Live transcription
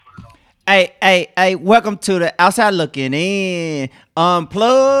Hey, welcome to the Outside Looking In.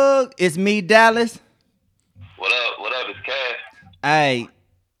 Unplug. It's me, Dallas. What up? What up? It's Cash. Hey,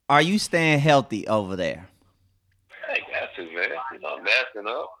 are you staying healthy over there? Hey, got to, man. Masking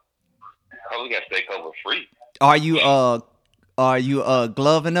up. Oh, we got to stay COVID free. Are you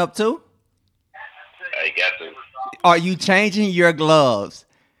gloving up too? Hey, got to. Are you changing your gloves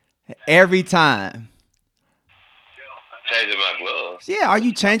every time? Changing my gloves. Yeah, are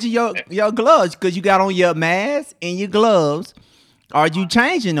you changing your gloves because you got on your mask and your gloves? Are you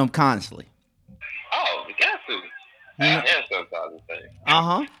changing them constantly? Oh, we got to. You know, Hand sanitizer thing.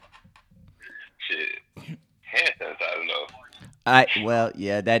 uh-huh. Shit. Hand sanitizer, no. Well,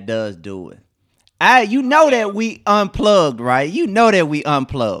 yeah, that does do it. You know that we unplugged, right? You know that we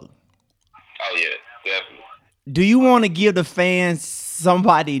unplugged. Oh, yeah, definitely. Do you want to give the fans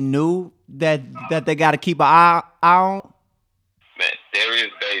somebody new that they got to keep an eye on? Man, there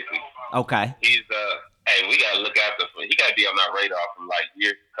is Daisy. Okay. He's, hey, we got to look after him. He got to be on our radar for, like,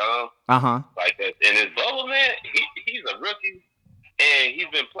 years to come. Uh-huh. Like that. And his bubble, man, he's a rookie. And he's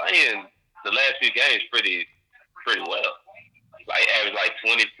been playing the last few games pretty well. Like average like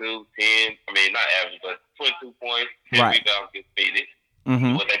 22, 10. I mean, not average, but 22 points, 10 Right. rebounds, get beaten.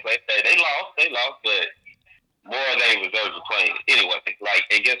 Mm-hmm. What they played, they lost, but more than reserves were playing. Anyway, like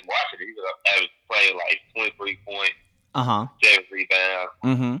against Washington, he was average playing like 23 points, Uh-huh. 7 rebounds.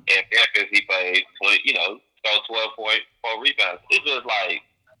 Mm-hmm. And Memphis, he played 20, stole 12 points, 4 rebounds. It's just like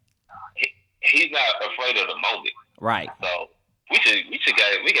he's not afraid of the moment. Right. So we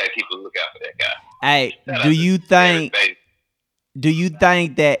gotta keep a lookout for that guy. Hey, do you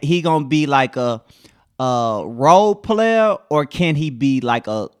think that he gonna be like a role player, or can he be like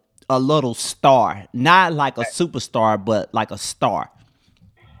a little star? Not like a superstar, but like a star.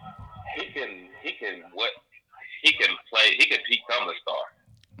 He can play. He can become a star.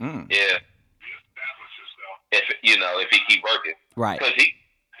 Yeah. If he keep working. Right. Because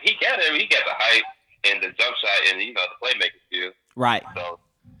he got the height and the jump shot and the playmaking skills. Right. So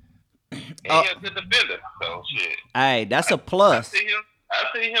he's a good defender. So shit. Hey, that's a plus. I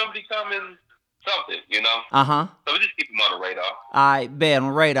see him becoming something. Uh-huh. So we just keep him on the radar. All right, bet on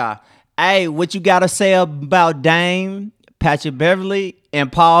radar. Hey, what you gotta say about Dame, Patrick Beverly,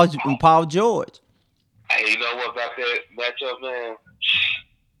 and Paul George? Hey, you know what about that matchup, man?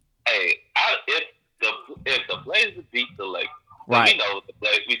 Hey, if the Blazers beat the Lakers, right? We know the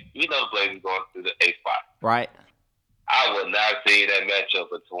Blazers going through the A spot, right? I would not see that matchup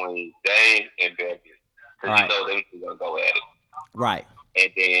between Dame and Beverly, because right. They two gonna go at it, right?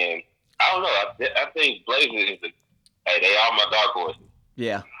 And then I don't know. I think Blazers they are my dark horses.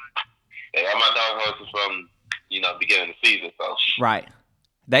 Yeah, they are my dark horses from beginning of the season. So right,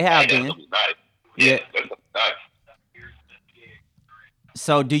 they have been. That's gonna be nice. Yeah. That's gonna be nice.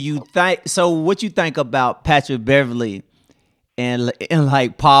 So do you think? So what you think about Patrick Beverly and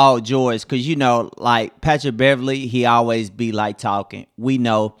like Paul George? Because like Patrick Beverly, he always be like talking. We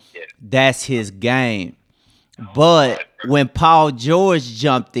know that's his game. But when Paul George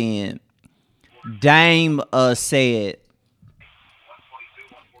jumped in, Dame said,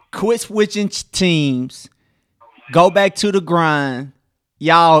 "Quit switching teams. Go back to the grind.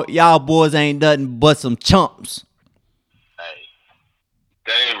 Y'all boys ain't nothing but some chumps."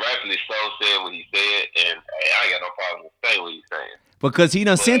 Dame rightfully so said what he said, and I ain't got no problem with saying what he's saying. Because he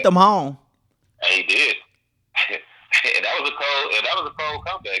done sent them home. He did. and that was a cold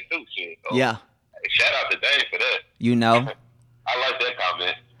comeback too, shit. So, yeah. Shout out to Dame for that. I like that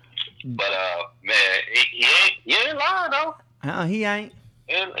comment. But man, he ain't lying though. He ain't.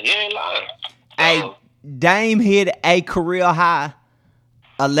 He ain't lying. Hey, Dame hit a career high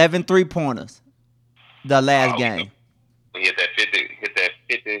 11 3-pointers the last game. He hit that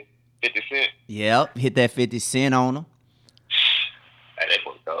 50 cent. Yep, hit that 50 cent on him. Hey, that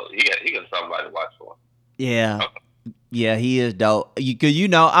boy dope. He got somebody to watch for. Yeah. Yeah, he is dope.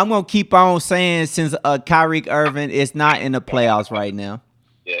 I'm gonna keep on saying since Kyrie Irving is not in the playoffs right now.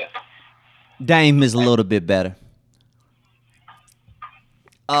 Yeah. Dame is a little bit better.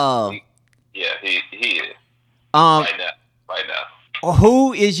 Yeah, he is. Right now.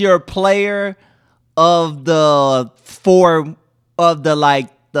 Who is your player of the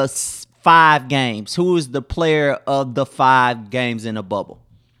the 5 games? Who is the player of the 5 games in the bubble?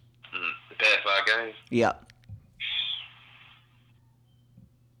 The past 5 games? Yeah.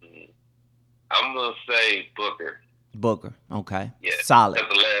 I'm gonna say Booker. Okay. Yeah. Solid. Because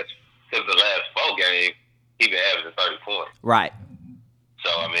the last 4 games, he been averaging 30 points. Right. So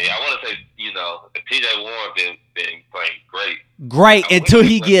I want to say, T.J. Warren been playing great. Great until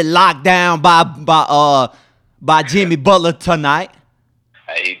he get locked down by Jimmy Butler tonight.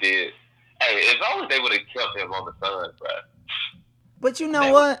 Hey, he did. Hey, as long as they would have kept him on the Suns, bro. But you know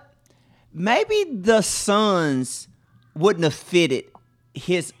They would. what? Maybe the Suns wouldn't have fitted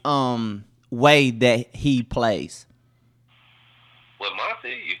his way that he plays. With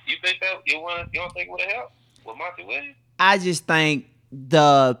Monty, you think that you don't think it would have helped with Monty Williams? I just think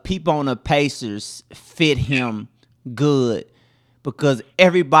the people on the Pacers fit him good because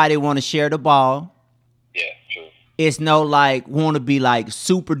everybody want to share the ball. Yeah, true. It's no like want to be like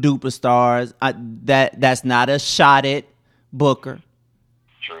super duper stars. That's not a shot at Booker.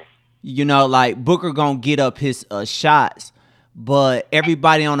 True. You know, like Booker gonna get up his shots, but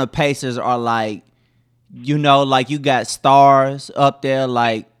everybody on the Pacers are like, you know, like you got stars up there,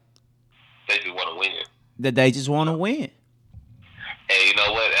 like They just want to win. that they just want to win. And you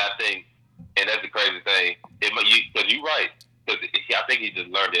know what? I think, and that's the crazy thing. Because you're right. Because I think he just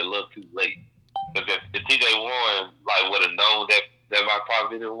learned it a little too late. Because if TJ Warren like would have known that my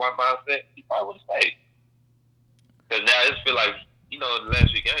positive one mindset, he probably would have stayed. Because now it feel like, you know, in the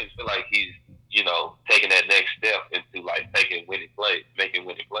last few games, feel like he's, you know, taking that next step into like making winning plays.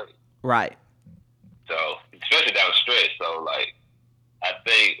 Right. So especially down the stretch. So like, I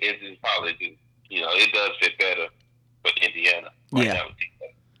think it's just probably just, you know, it does fit better with Indiana. Right Yeah. now.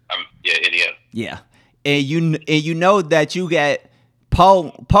 Yeah, Indiana. Yeah. And you know that you got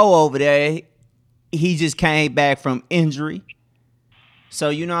Poe over there. He just came back from injury. So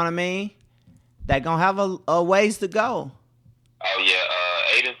you know what I mean? They gonna have a ways to go. Oh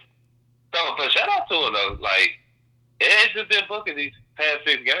yeah, Aiden. So, but shout out to him though. Like, it's just been booking these past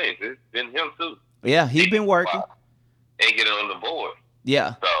 6 games. It's been him too. Yeah, he been working. And getting on the board.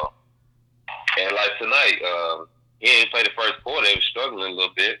 Yeah. So, and like tonight, he didn't play the first quarter. They was struggling a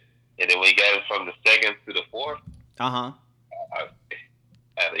little bit, and then when he got him from the second to the fourth, they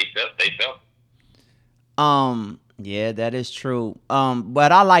felt. Yeah, that is true.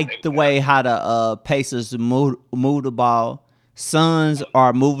 But I like the way how the Pacers move the ball. Suns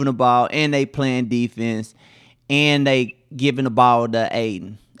are moving the ball and they playing defense and they giving the ball to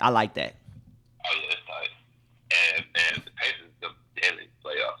Aiden. I like that. Oh yeah, it's tight. And the Pacers the daily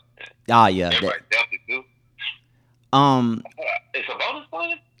playoffs. Oh yeah. Everybody definitely do. Is Sabonis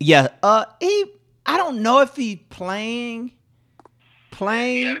playing? Yeah. I don't know if he's playing. He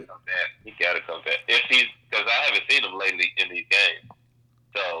gotta come back. If he's, because I haven't seen him lately in these games,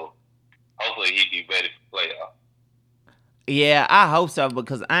 so hopefully he'd be ready for playoffs. Yeah, I hope so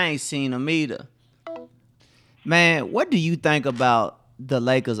because I ain't seen him either. Man, what do you think about the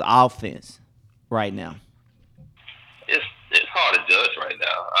Lakers' offense right now? It's hard to judge right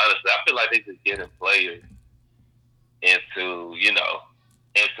now. Honestly, I feel like they just getting players into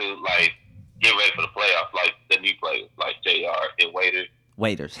like get ready for the playoffs, like the new players, like JR and Waiters.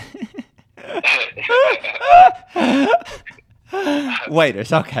 Waiters.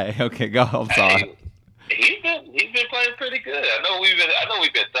 Okay, go. I'm sorry. He's been playing pretty good. I know we've been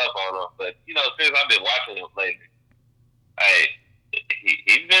tough on him, but you know, since I've been watching him lately,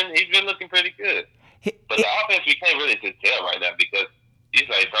 he's been looking pretty good. But the offense we can't really just tell right now because he's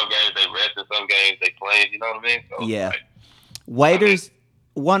like some games they rest and some games they playing. You know what I mean? So, yeah. Like, Waiters.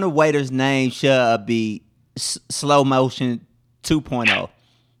 One of Waiters' names should be Slow Motion 2.0.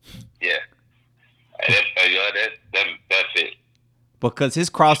 Yeah. That's it. Because his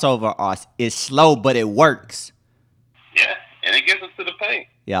crossover is slow, but it works. Yeah, and it gets us to the paint.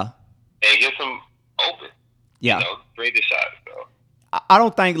 Yeah. And it gets them open. Yeah. You know, create the shots. So. I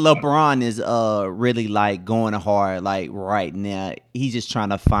don't think LeBron is really like going hard like right now. He's just trying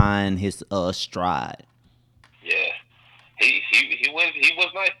to find his stride. Yeah. He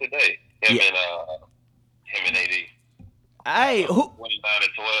was nice today. Him and AD. Hey, 29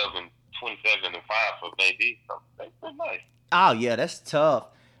 and 12 and 27 and 5 for AD. So that's nice. Oh yeah, that's tough.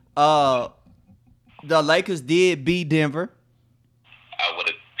 The Lakers did beat Denver. I would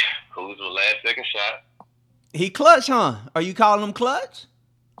have Kuzma last second shot. He clutch, huh? Are you calling him clutch?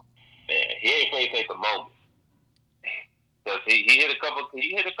 Man, he ain't played take a moment. Because he hit a couple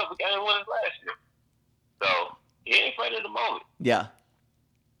game winners last year. So he ain't played at the moment. Yeah.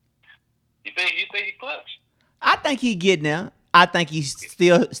 You think he clutch? I think he getting there. I think he's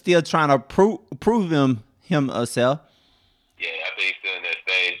still trying to prove himself. Yeah, I think he's still in that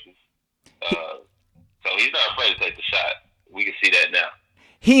stage. So he's not afraid to take the shot. We can see that now.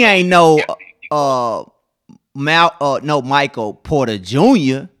 He ain't no Michael Porter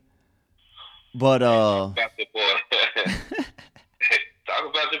Jr. But talk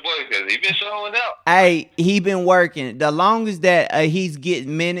about your boy because he been showing out. Hey, he been working. The longest that he's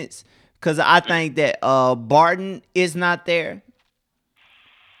getting minutes, because I think that Barton is not there.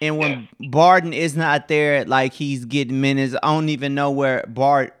 And Yeah. when Barton is not there, like he's getting minutes, I don't even know where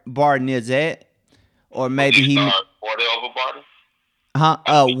Barton is at, or Would maybe you he, start Porter over Barton? huh?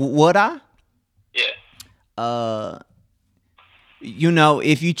 I think, Would I? yeah. Uh,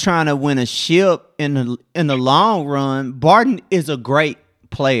 if you're trying to win a ship in the long run, Barton is a great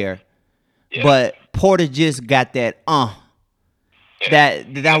player, Yeah. but Porter just got that Yeah.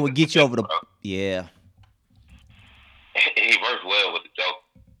 that That's would a get you over different, the bro. yeah. He works well with the joke.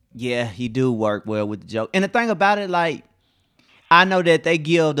 Yeah, he do work well with the joke. And the thing about it, like, I know that they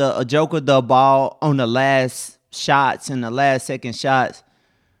give a Joker the ball on the last shots and the last second shots,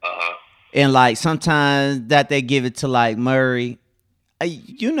 Uh-huh. and like sometimes that they give it to like Murray.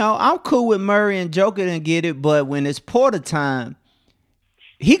 I'm cool with Murray and Joker and get it, but when it's Porter time,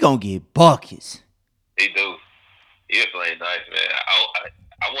 he gonna get buckets. He do. He was playing nice, man.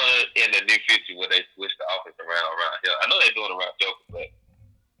 I want to in the new future where they switch the offense around here. I know they're doing around Joker, but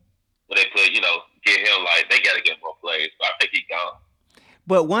when they put, get him like they got to get more plays. But I think he gone.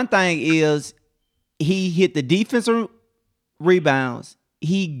 But one thing is, he hit the defensive rebounds.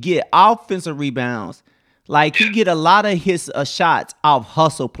 He get offensive rebounds. Like he get a lot of his shots off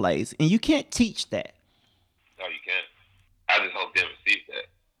hustle plays, and you can't teach that. No, you can't. I just hope they receive that.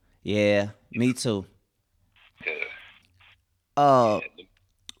 Yeah, me too. Cause Uh, yeah,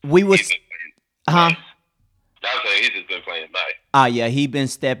 we he's was, been playing huh? nice. I was saying he's just been playing nice. Yeah, he been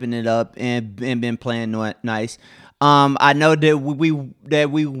stepping it up and been playing nice. I know that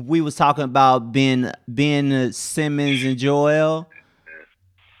we was talking about Ben Simmons and Joel.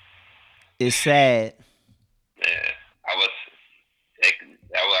 It's sad. Man, I was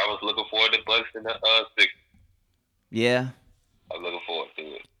I was looking forward to Bucks in the six. Yeah, I was looking forward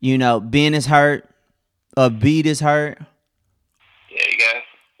to it. Ben is hurt. Beat is hurt. Yeah, you guys.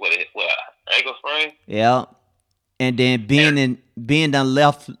 What ankle sprain? Yeah, and then Ben done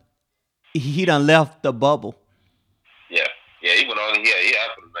left. He done left the bubble. Yeah, yeah. He went on. Yeah, he out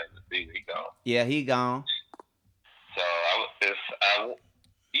for the rest of the season. He gone. Yeah, he gone. So I was just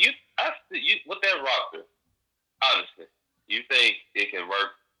you with that roster. Honestly, you think it can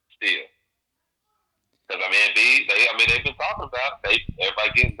work still? Because they've been talking about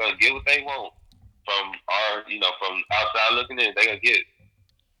everybody gonna get what they want from from outside looking in. They gonna get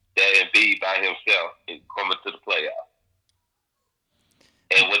that Embiid by himself and coming to the playoffs.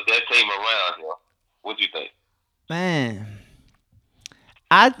 And with that team around him, what do you think? Man,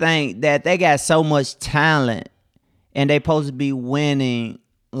 I think that they got so much talent and they supposed to be winning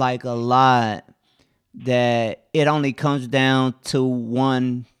like a lot that it only comes down to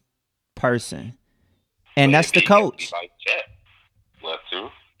one person, and that's the coach. Like Chat. Well, true.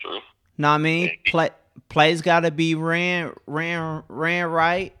 Know what I mean? Plays got to be ran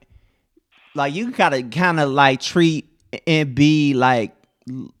right. Like you gotta kind of like treat and be like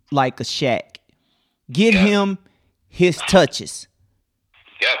a Shaq. Give him his touches.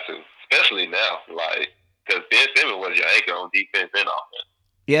 You got to, especially now, like because Ben Simmons was your anchor on defense and offense.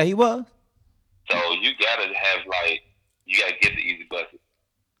 Yeah, he was. So you gotta have you gotta get the easy bucket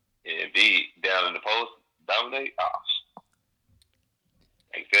and be down in the post, dominate.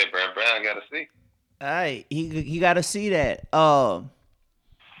 Like I said, Brown gotta see. Hey, he got to see that.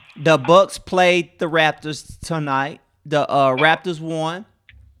 The Bucks played the Raptors tonight. The Raptors won.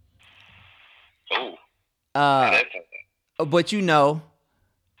 Oh, Uh, but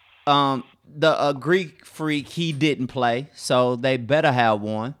the Greek freak, he didn't play, so they better have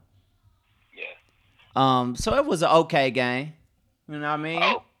won. yeah. So it was an okay game. You know what I mean?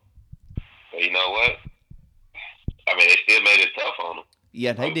 Oh, but you know what? I mean, they still made it tough on them.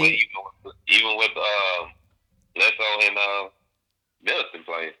 Yeah, they did. Even with Bledsoe and Middleton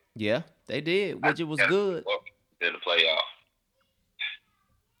playing. Yeah, they did, which it was good. In the playoffs.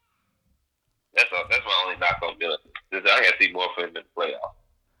 That's my only knock on Middleton. I got to see more for him in the playoffs.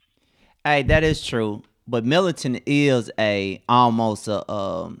 Hey, that is true. But Middleton is almost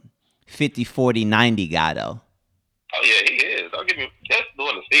a 50, 40, 90 guy, though. Oh, yeah, he is. Don't give me just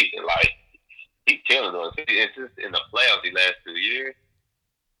during the season. Like, he's killing during the season. It's just in the playoffs the last 2 years,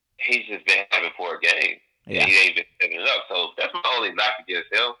 he's just been having poor games. Yeah. And he ain't been stepping it up. So that's my only knock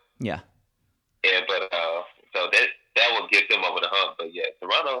against him. Yeah. Yeah, but so that will get them over the hump. But yeah,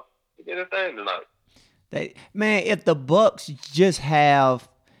 Toronto did a thing tonight. If the Bucks just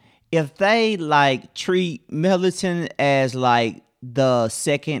if they like treat Middleton as like the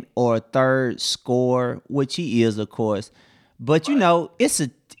second or third scorer, which he is, of course, but it's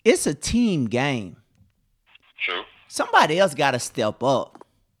a team game. True. Somebody else got to step up.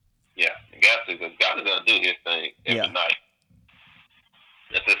 Yeah, you got to, because God is gonna do his thing every night.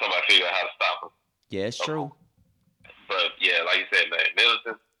 Until somebody figure out how to stop him. Yeah, it's true. But yeah, like you said, man,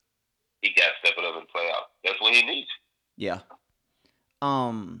 Middleton, he got to step it up in the playoffs. That's what he needs. Yeah.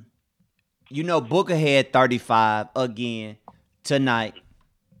 You know, Booker had 35 again tonight.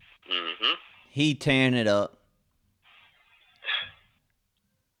 Mm-hmm. He tearing it up.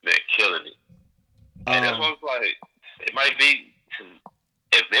 Man, killing it. And that's what it's like. It might be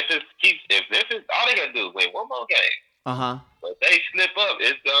if Memphis, all they gotta do is win one more game. But if they slip up,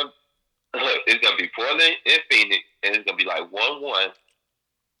 it's gonna be Portland and Phoenix, and it's gonna be like 1-1.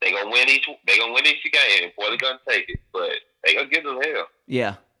 They gonna win each game, and Portland gonna take it, but they gonna give them hell.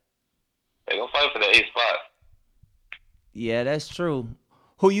 Yeah. They gonna fight for the 8th spot. Yeah, that's true.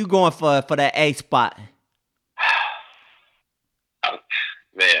 Who you going for that 8th spot?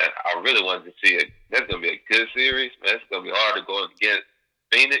 Man, I really wanted to see it. That's gonna be a good series. Man, it's gonna be hard to go against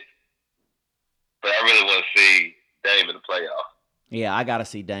Phoenix, but I really want to see Dame in the playoffs. Yeah, I gotta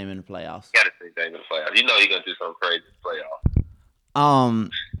see Dame in the playoffs. Gotta see Dame in the playoffs. You know he's gonna do something crazy in the playoffs.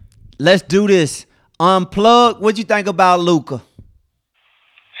 Let's do this. Unplug. What you think about Luka?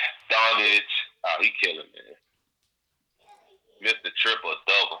 Doncic, he killing, man. Mr. Triple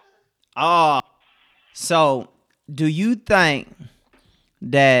Double. So do you think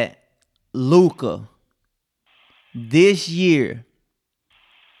that Luka this year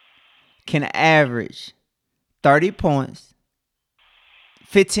can average 30 points,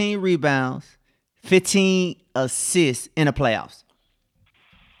 15 rebounds, 15 assists in the playoffs?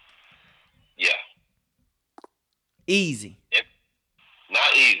 Yeah. Easy.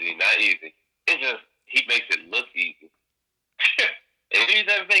 Not easy. It's just he makes it look easy. If it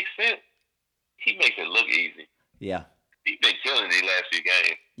doesn't make sense, he makes it look easy. Yeah. He's been killing these last few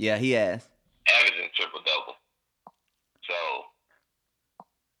games. Yeah, he has. Averaging triple-double. So,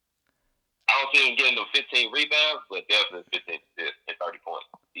 I don't see him getting them 15 rebounds, but definitely 15 assists and 30 points.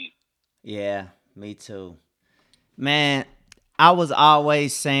 Easy. Yeah, me too. Man, I was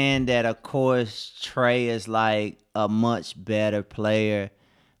always saying that, of course, Trey is like a much better player,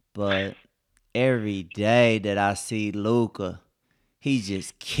 but every day that I see Luka, he's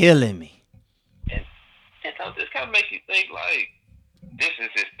just killing me. And so this kind of makes you think, like, this is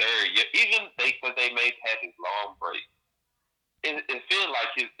his third year. Even because they may have his long break, it feels like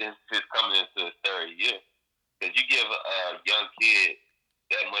he's coming into his third year. Because you give a young kid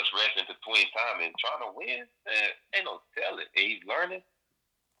that much rest in between time and trying to win, man, ain't no telling. And he's learning.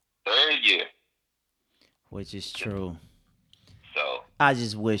 Third year. Which is true. So I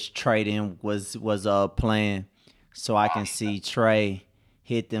just wish Trey was playing so I can see Trey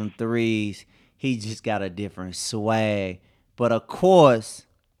hit them threes. He just got a different swag. But of course,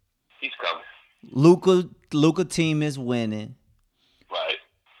 he's coming. Luka team is winning. Right.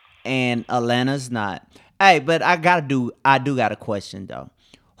 And Atlanta's not. Hey, but I do got a question though.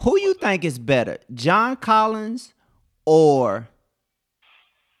 Who you think is better, John Collins or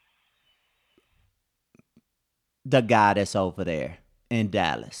the guy that's over there in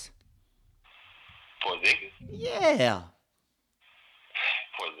Dallas? Porzingis? Yeah.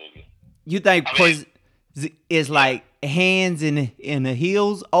 Porzingis. You think is like hands in the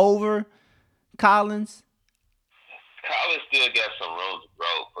heels over Collins? Collins still got some room to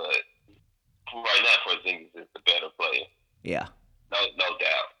grow, but right now Porzingis is the better player. Yeah. No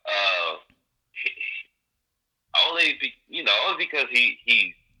doubt. Only because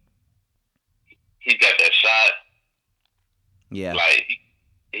he's got that shot. Yeah. Like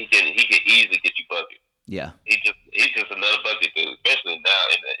he can easily get you bucket. Yeah. He's just another bucket dude, especially now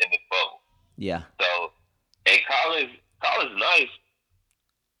in this bubble. Yeah. So, and Collins nice.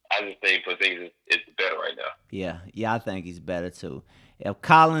 I just think Porzingis is better right now. Yeah, I think he's better too. If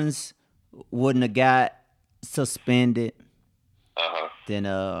Collins wouldn't have got suspended, then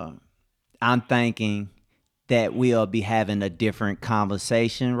I'm thinking that we'll be having a different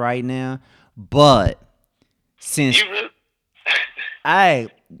conversation right now. But since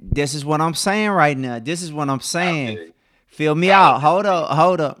this is what I'm saying right now. This is what I'm saying. Feel me out. Hold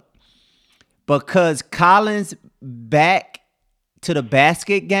up. Because Collins back to the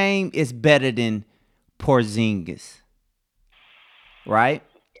basket game is better than Porzingis. Right?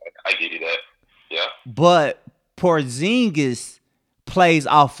 I give you that. Yeah. But Porzingis plays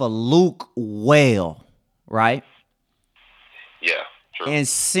off of Luke well, right? Yeah, true. And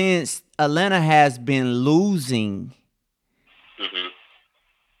since Atlanta has been losing,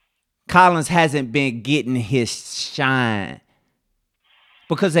 Collins hasn't been getting his shine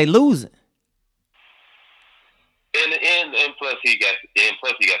because they losing. And plus he got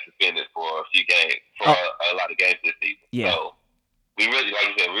suspended for a few games for a lot of games this season. Yeah. So we really, like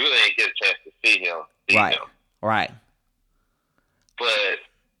you said, we really didn't get a chance to see him. Right. But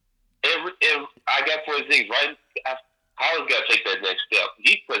I got Porzingis right. Collins got to take that next step.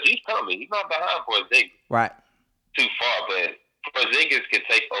 Because he's coming. He's not behind Porzingis. Right. Too far, but Porzingis can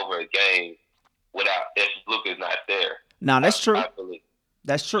take over a game without if Luka's not there. No, that's true.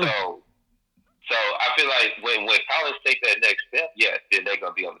 That's true. So I feel like when Collins take that next step, yes, then they're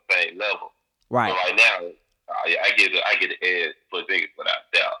gonna be on the same level. Right. But right now, I get the edge Porzingis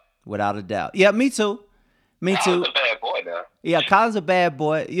without doubt. Without a doubt. Yeah, me too. Me too. Collins a bad boy now. Yeah, Collins a bad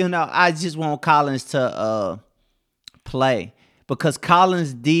boy. You know, I just want Collins to play because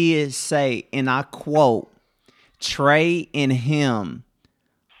Collins did say, and I quote, Trey and him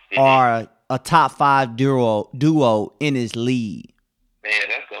are a top 5 duo in his league. Man,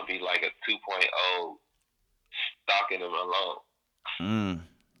 that's gonna be like a 2.0 stocking him alone.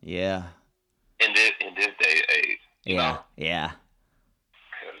 Yeah. In this day and age. You know? Yeah.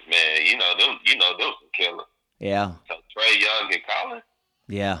 Man, you know them some killers. Yeah. So Trey Young and Collins.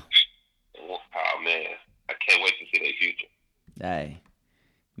 Yeah. Oh man, I can't wait to see their future. Hey,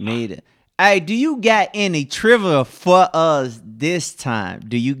 me. Hey, do you got any trivia for us this time?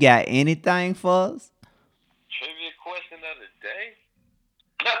 Do you got anything for us? Trivia question of the day?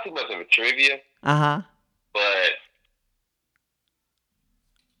 Not too much of a trivia. But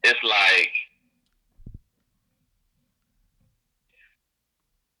it's like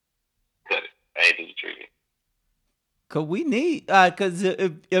I ain't do the trivia. Cause we need cause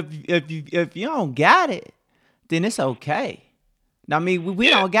if you don't got it, then it's okay. I mean, we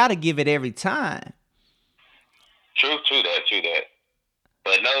don't gotta give it every time. True that.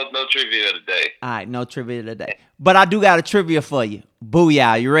 But no trivia of the day. All right, no trivia of the day. But I do got a trivia for you.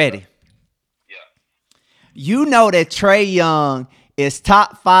 Booyah, you ready? Yeah. You know that Trey Young is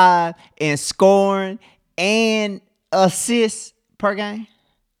top 5 in scoring and assists per game?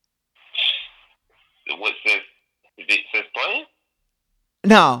 What, since playing?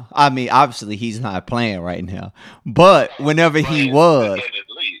 No, I mean, obviously he's not playing right now. But whenever he was.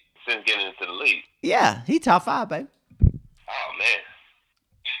 Since getting into the league. Yeah, he top 5, baby. Oh, man.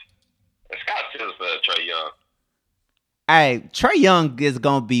 Scott feels for Trey Young. Hey, Trey Young is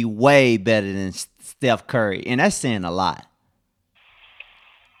going to be way better than Steph Curry, and that's saying a lot.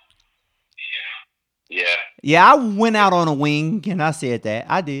 Yeah. Yeah, I went out on a wing, and I said that.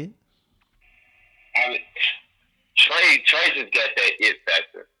 I did. I mean, Trey just got that it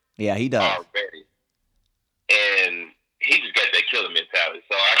factor. Yeah, he does. Already. And he just got that killer mentality.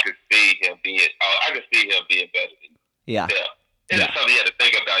 So I could see him being better than Steph. It's just something you had to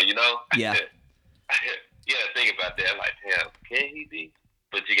think about, you know? Yeah. You had to think about that. Like, damn, can he be?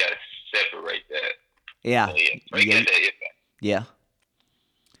 But you got to separate that. Yeah. So, Trey got that it factor. Yeah.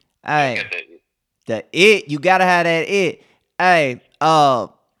 Hey, the it, you got to have that it. Hey,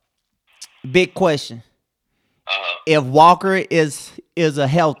 big question. If Walker is a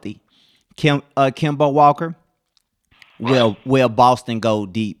healthy, Kemba Walker, will Boston go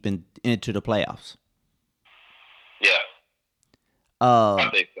deep into the playoffs? Yeah. I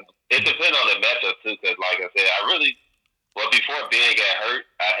think so. It depends on the matchup too, because like I said, before Ben got hurt,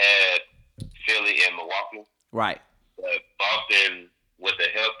 I had Philly and Milwaukee. Right. But Boston with a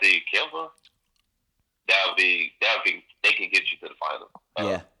healthy Kemba, that would be they can get you to the final.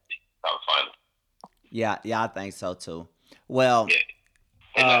 Final. Yeah, I think so too. Well,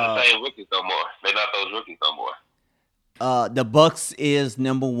 they're not the same rookies no more. They're not those rookies no more. The Bucks is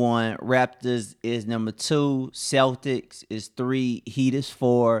number 1, Raptors is number 2, Celtics is 3, Heat is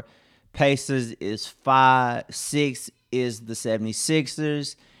 4, Pacers is 5, 6 is the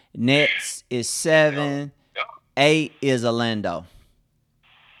 76ers, Nets is 7, 8 is Orlando.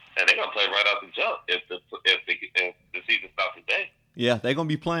 And they're gonna play right out the jump if the season starts today. Yeah, they're gonna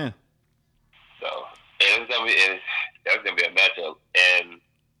be playing. So that's gonna be a matchup, and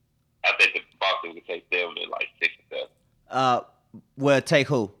I think the Boston can take them in like 6 and 7. Well, take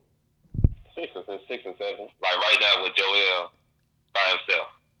who? 6 and 7. Like right now with Joel by himself.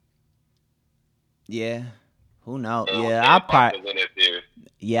 Yeah. Who knows? So yeah, I'll probably win that series.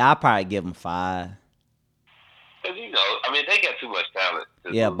 Yeah, I'll probably give them 5. Cause they got too much talent.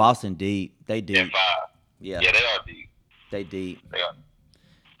 Yeah, Boston deep. They deep. And 5. Yeah, they are deep. They deep. They are.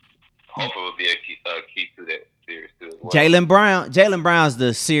 Hopefully, will be a key to that series too. As well. Jaylen Brown's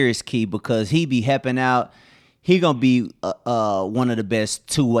the serious key because he be helping out. He gonna be one of the best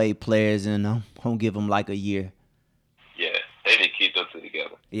 2-way players, and I'm gonna give him like a year. Yeah, they need to keep them two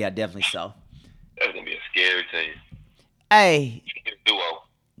together. Yeah, definitely so. That's gonna be a scary team. Hey, duo.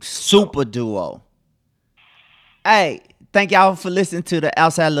 Super duo. Hey, thank y'all for listening to the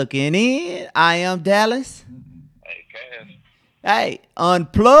Outside Looking In. I am Dallas. Hey, Cass. Hey,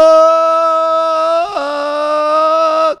 unplug.